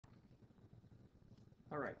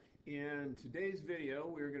All right, in today's video,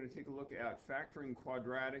 we're going to take a look at factoring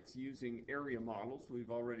quadratics using area models.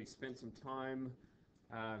 We've already spent some time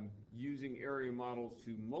using area models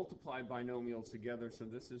to multiply binomials together, so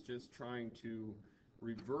this is just trying to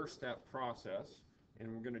reverse that process.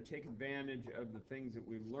 And we're going to take advantage of the things that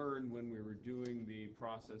we learned when we were doing the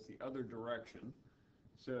process the other direction.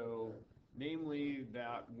 So, namely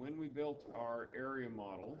that when we built our area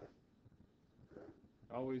model,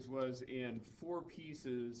 always was in 4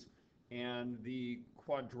 pieces, and the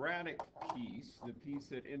quadratic piece, the piece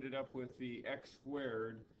that ended up with the x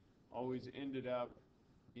squared, always ended up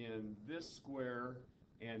in this square,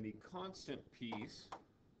 and the constant piece,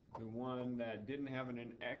 the one that didn't have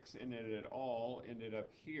an x in it at all, ended up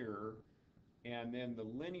here, and then the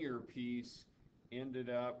linear piece ended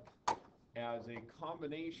up as a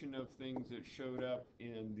combination of things that showed up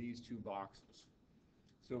in these 2 boxes.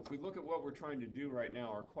 So if we look at what we're trying to do right now,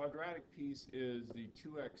 our quadratic piece is the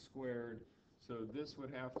 2x squared, so this would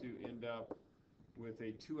have to end up with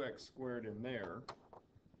a 2x squared in there.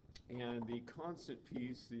 And the constant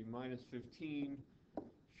piece, the minus 15,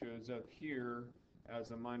 shows up here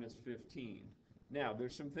as a minus 15. Now,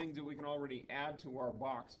 there's some things that we can already add to our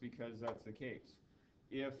box because that's the case.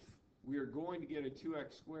 If we are going to get a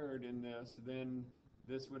 2x squared in this, then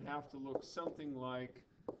this would have to look something like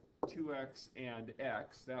 2x and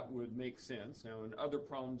x. That would make sense. Now, in other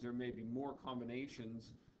problems, there may be more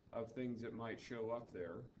combinations of things that might show up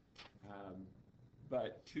there.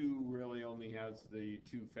 But 2 really only has the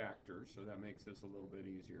 2 factors, so that makes this a little bit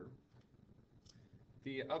easier.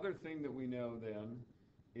 The other thing that we know then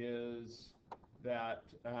is that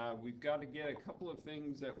we've got to get a couple of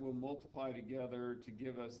things that will multiply together to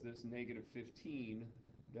give us this negative 15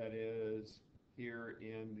 that is here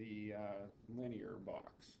in the linear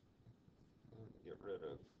box. Get rid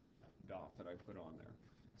of dot that I put on there.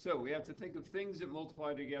 So we have to think of things that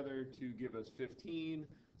multiply together to give us 15.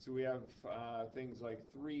 So we have things like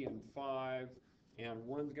 3 and 5, and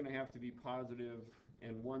one's going to have to be positive,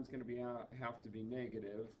 and one's going to have to be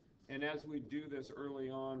negative. And as we do this early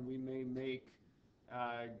on, we may make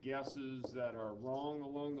guesses that are wrong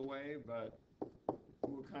along the way, but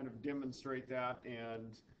we'll kind of demonstrate that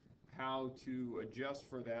and how to adjust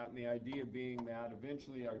for that, and the idea being that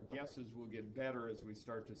eventually our guesses will get better as we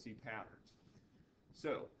start to see patterns.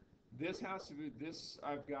 So this has to be, this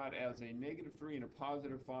I've got as a negative 3 and a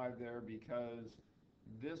positive 5 there, because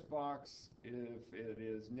this box, if it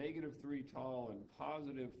is negative 3 tall and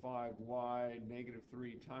positive 5 wide, negative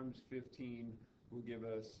 3 times 15 will give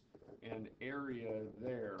us an area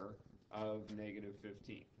there of negative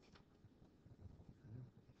 15.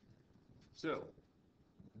 So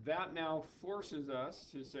that now forces us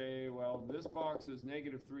to say, well, this box is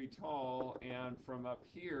negative 3 tall, and from up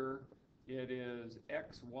here it is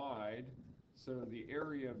x wide, so the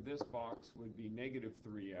area of this box would be negative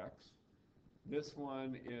 3x. This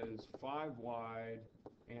one is 5 wide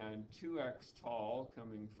and 2x tall,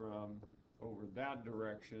 coming from over that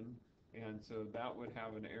direction, and so that would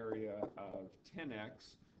have an area of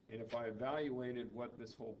 10x. And if I evaluated what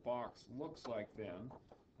this whole box looks like, then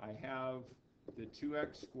I have the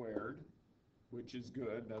 2x squared, which is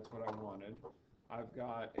good, that's what I wanted. I've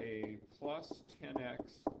got a plus 10x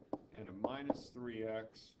and a minus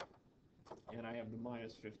 3x, and I have the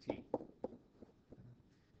minus 15.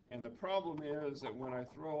 And the problem is that when I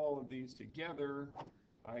throw all of these together,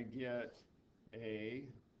 I get a,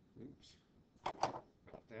 oops, about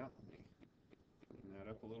that, let me clean that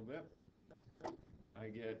up a little bit. I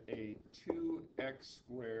get a 2x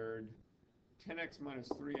squared, 10x minus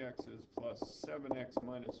 3x is plus 7x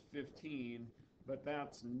minus 15, but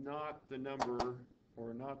that's not the number,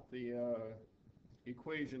 or not the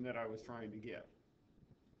equation that I was trying to get,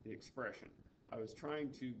 the expression. I was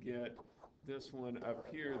trying to get this one up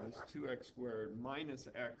here, this 2x squared minus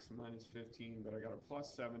x minus 15, but I got a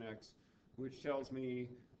plus 7x, which tells me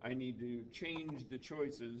I need to change the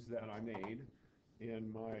choices that I made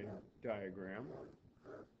in my diagram.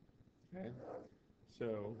 Okay,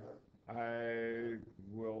 so I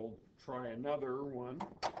will try another one.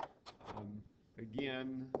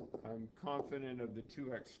 Again, I'm confident of the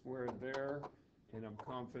 2x squared there, and I'm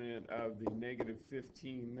confident of the negative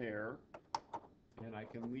 15 there, and I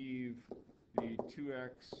can leave the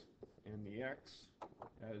 2x and the x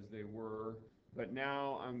as they were, but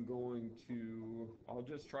now I'm going to, I'll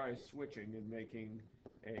just try switching and making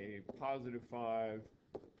a positive 5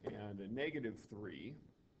 and a negative 3.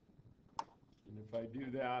 And if I do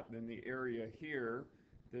that, then the area here,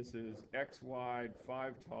 this is x wide,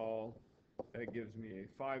 5 tall, that gives me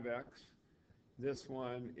a 5x. This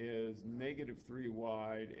one is negative 3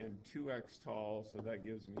 wide and 2x tall, so that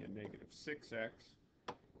gives me a negative 6x.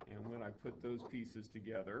 And when I put those pieces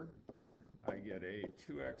together, I get a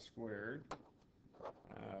 2x squared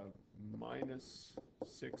minus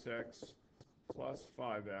 6x plus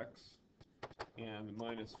 5x and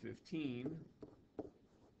minus 15,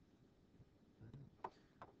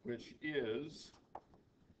 which is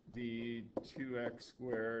the 2x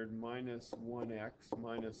squared minus 1x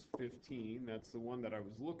minus 15. That's the one that I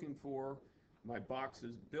was looking for. My box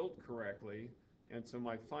is built correctly, and so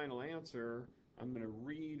my final answer, I'm going to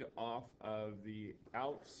read off of the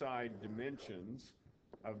outside dimensions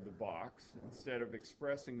of the box. Instead of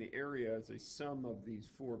expressing the area as a sum of these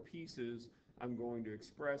four pieces, I'm going to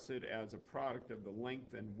express it as a product of the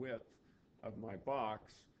length and width of my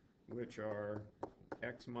box, which are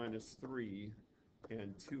x minus 3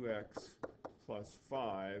 and 2x plus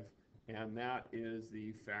 5, and that is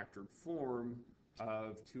the factored form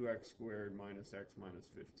of 2x squared minus x minus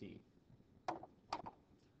 15.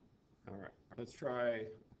 All right, let's try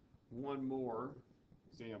one more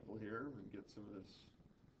example here and get some of this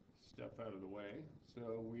stuff out of the way.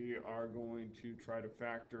 So we are going to try to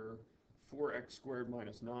factor 4x squared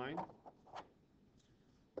minus 9.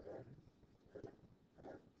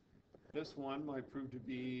 This one might prove to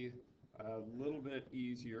be a little bit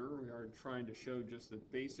easier. We are trying to show just the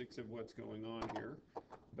basics of what's going on here,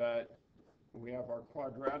 but we have our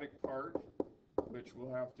quadratic part, which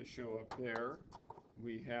will have to show up there.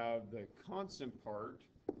 We have the constant part,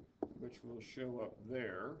 which will show up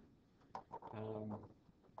there.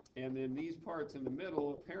 And then these parts in the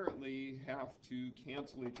middle apparently have to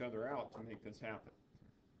cancel each other out to make this happen.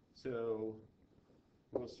 So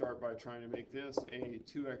we'll start by trying to make this a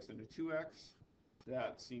 2x and a 2x.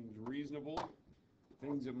 That seems reasonable.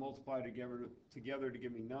 Things that multiply together to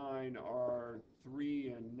give me 9 are 3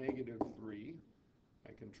 and negative 3.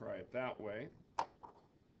 I can try it that way.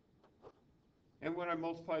 And when I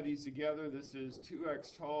multiply these together, this is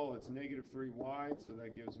 2x tall, it's negative 3 wide, so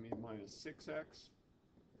that gives me minus 6x.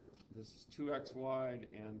 This is 2x wide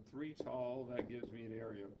and 3 tall, that gives me an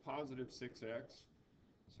area of positive 6x.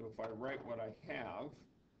 So if I write what I have,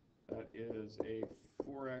 that is a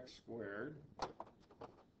 4x squared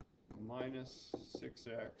minus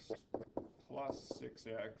 6x plus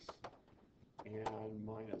 6x and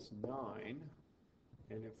minus 9.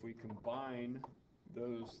 And if we combine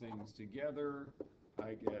those things together,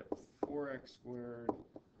 I get 4x squared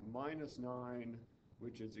minus 9,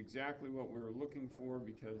 which is exactly what we were looking for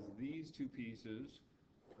because these two pieces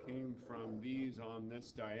came from these on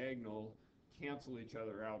this diagonal, cancel each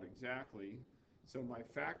other out exactly. So my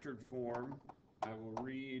factored form, I will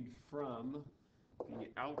read from the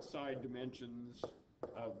outside dimensions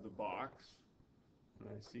of the box, and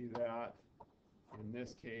I see that in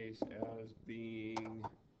this case as being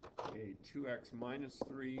a 2x minus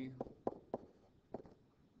 3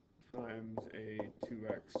 times a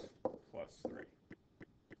 2x plus 3.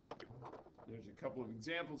 There's a couple of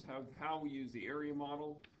examples of how we use the area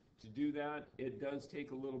model to do that. It does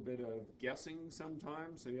take a little bit of guessing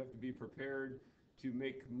sometimes, so you have to be prepared to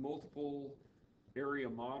make multiple area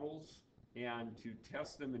models and to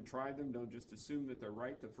test them and try them. Don't just assume that they're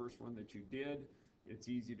right the first one that you did. It's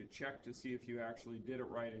easy to check to see if you actually did it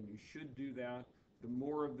right, and you should do that. The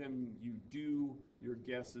more of them you do, your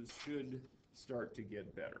guesses should start to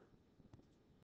get better.